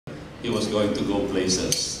he was going to go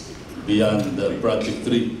places beyond Project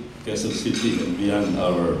 3, Quezon City, and beyond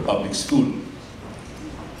our public school.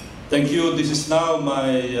 Thank you. This is now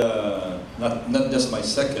my, not just my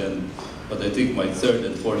second, but I think my third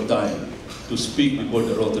and fourth time to speak before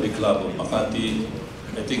the Rotary Club of Makati.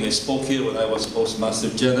 I think I spoke here when I was Postmaster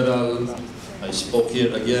General. I spoke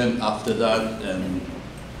here again after that, and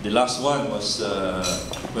the last one was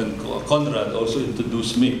when Conrad also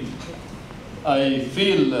introduced me. I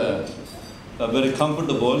feel very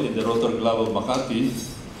comfortable in the Rotary Club of Makati.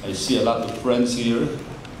 I see a lot of friends here.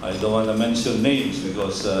 I don't want to mention names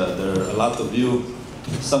because there are a lot of you.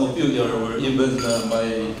 Some of you were even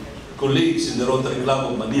my colleagues in the Rotary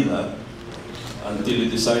Club of Manila until we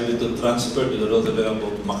decided to transfer to the Rotary Club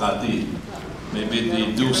of Makati. Maybe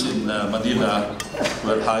the dues in Manila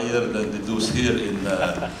were higher than the dues here in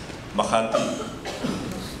Makati.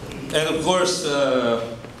 And of course,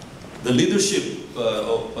 the leadership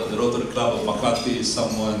of the Rotary Club of Makati is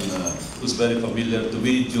someone who's very familiar to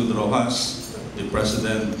me, Jude Rojas, the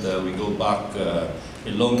president. We go back a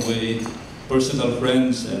long way, personal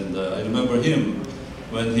friends, and I remember him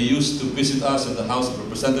when he used to visit us in the House of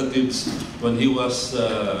Representatives when he was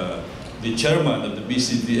the chairman of the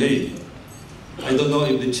BCDA. I don't know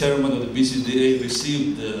if the chairman of the BCDA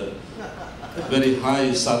received very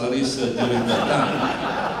high salaries during that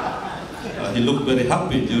time. He looked very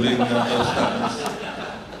happy during those times.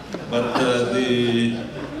 But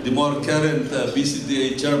the more current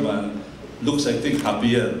BCDA chairman looks, I think,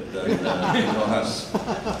 happier than Rojas.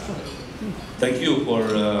 Thank you for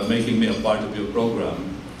making me a part of your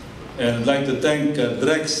program. And I'd like to thank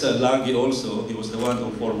Drex Lagi also. He was the one who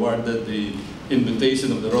forwarded the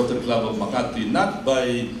invitation of the Rotary Club of Makati, not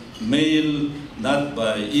by mail, not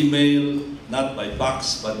by email, not by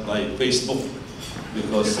fax, but by Facebook.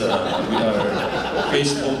 Because we are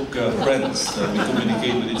Facebook friends. We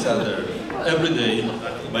communicate with each other every day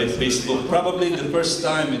by Facebook. Probably the first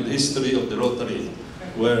time in the history of the Rotary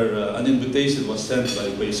where an invitation was sent by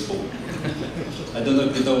Facebook. I don't know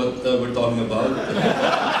if you know what we're talking about.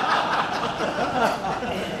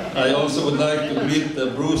 I also would like to greet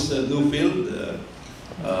Bruce Newfield,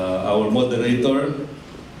 our moderator.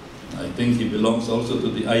 I think he belongs also to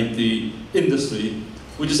the IT industry,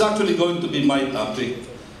 which is actually going to be my topic.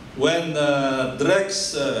 When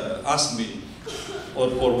Drex asked me or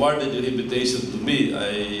forwarded your invitation to me,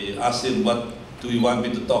 I asked him, what do you want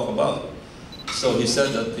me to talk about? So he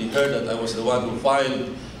said that he heard that I was the one who filed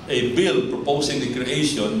a bill proposing the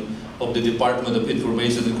creation of the Department of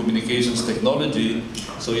Information and Communications Technology.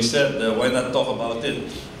 So he said, why not talk about it?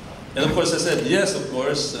 And of course I said, yes, of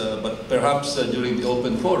course, but perhaps during the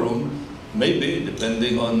open forum, maybe,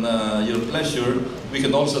 depending on your pleasure, we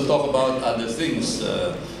can also talk about other things.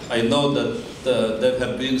 I know that there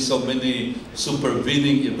have been so many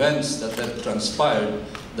supervening events that have transpired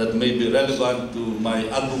that may be relevant to my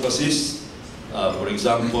advocacies. For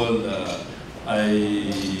example,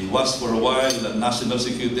 I was for a while a National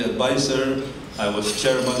Security Advisor. I was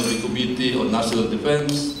chairman of the Committee on National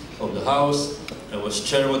Defense of the House. I was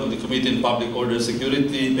chairman of the Committee on Public Order and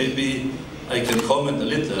Security. Maybe I can comment a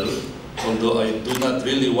little, although I do not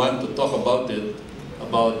really want to talk about it,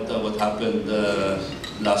 about what happened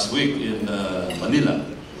last week in Manila.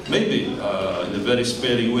 Maybe in a very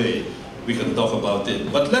sparing way we can talk about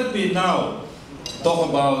it. But let me now talk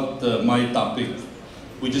about my topic,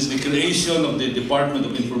 which is the creation of the Department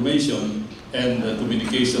of Information and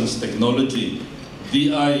Communications Technology,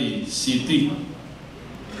 DICT.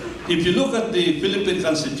 If you look at the Philippine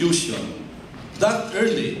Constitution, that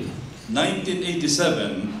early,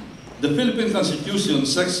 1987, the Philippine Constitution,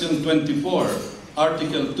 Section 24,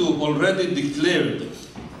 Article 2, already declared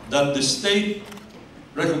that the state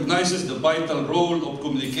recognizes the vital role of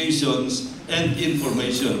communications and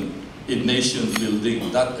information in nation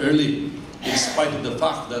building. That early, in spite of the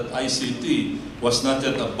fact that ICT was not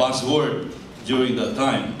yet a buzzword during that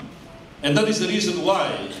time. And that is the reason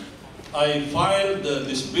why I filed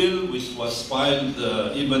this bill, which was filed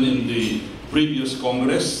even in the previous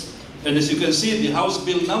Congress. And as you can see, the House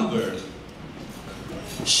Bill number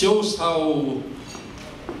shows how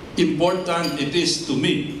important it is to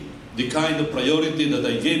me, the kind of priority that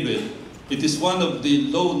I gave it. It is one of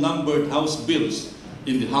the low-numbered House bills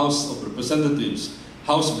in the House of Representatives,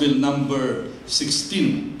 House Bill number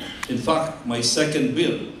 16. In fact, my second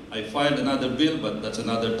bill, I filed another bill, but that's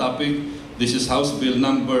another topic. This is House Bill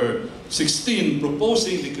number 16,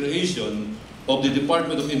 proposing the creation of the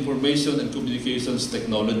Department of Information and Communications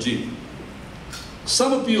Technology.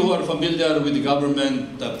 Some of you who are familiar with the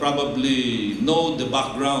government probably know the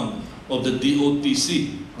background of the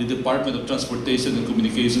DOTC, the Department of Transportation and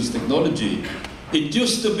Communications Technology. It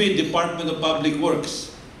used to be Department of Public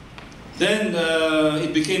Works. Then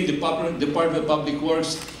it became Department of Public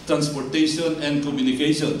Works, Transportation and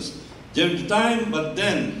Communications. During the time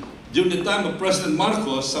of President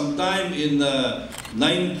Marcos, sometime in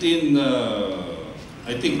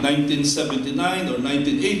I think 1979 or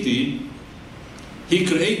 1980, he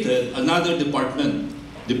created another department,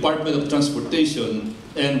 Department of Transportation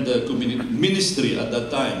and Ministry at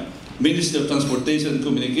that time, Ministry of Transportation and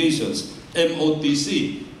Communications,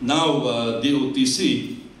 MOTC, now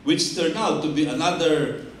DOTC, which turned out to be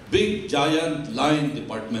another big, giant line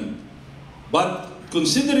department. But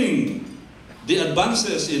considering the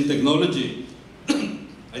advances in technology,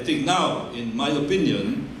 I think now, in my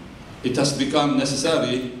opinion, it has become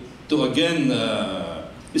necessary to again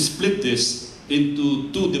split this into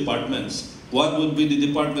two departments. One would be the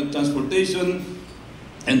Department of Transportation,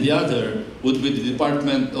 and the other would be the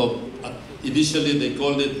Department of, initially they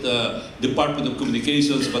called it Department of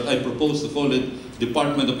Communications, but I propose to call it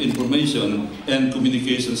Department of Information and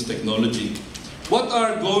Communications Technology. What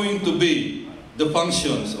are going to be the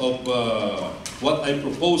functions of what I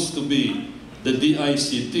propose to be the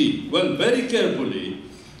DICT? Well, very carefully,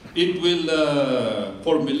 it will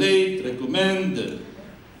formulate, recommend,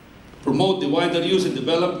 promote the wider use and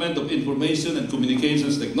development of information and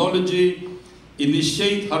communications technology,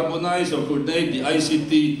 initiate, harmonize, or coordinate the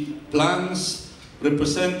ICT plans,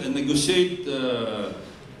 represent and negotiate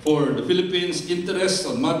for the Philippines' interests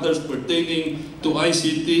on matters pertaining to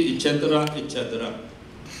ICT, etc., etc.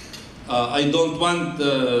 I don't want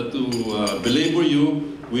to belabor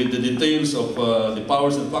you with the details of the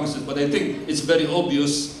powers and functions, but I think it's very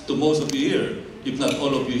obvious to most of you here, if not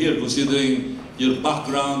all of you here, considering your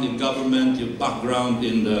background in government, your background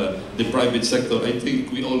in the private sector. I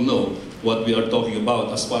think we all know what we are talking about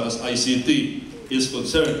as far as ICT is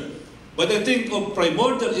concerned. But I think of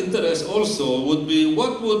primordial interest also would be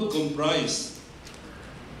what would comprise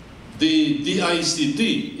the DICT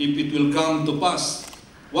if it will come to pass.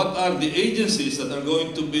 What are the agencies that are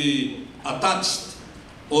going to be attached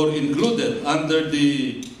or included under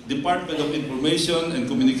the Department of Information and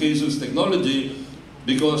Communications Technology?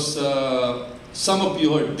 Because some of you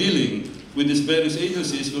who are dealing with these various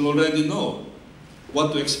agencies will already know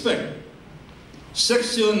what to expect.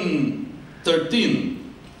 Section 13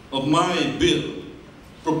 of my bill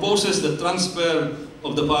proposes the transfer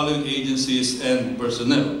of the following agencies and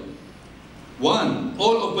personnel. One,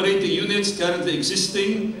 all operating units currently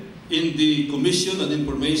existing in the Commission on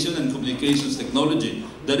Information and Communications Technology.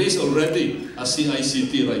 There is already a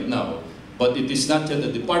CICT right now, but it is not yet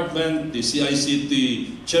a department. The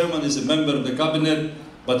CICT chairman is a member of the cabinet,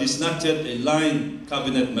 but is not yet a line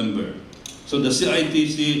cabinet member. So the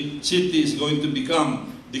CICT is going to become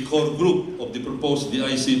the core group of the proposed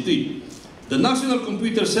DICT. The National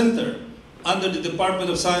Computer Center under the Department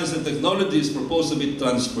of Science and Technology is proposed to be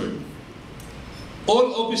transferred.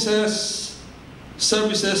 All offices,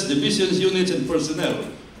 services, divisions, units, and personnel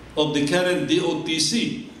of the current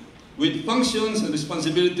DOTC with functions and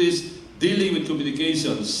responsibilities dealing with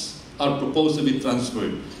communications are proposed to be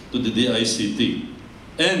transferred to the DICT.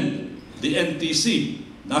 And the NTC,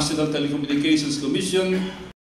 National Telecommunications Commission,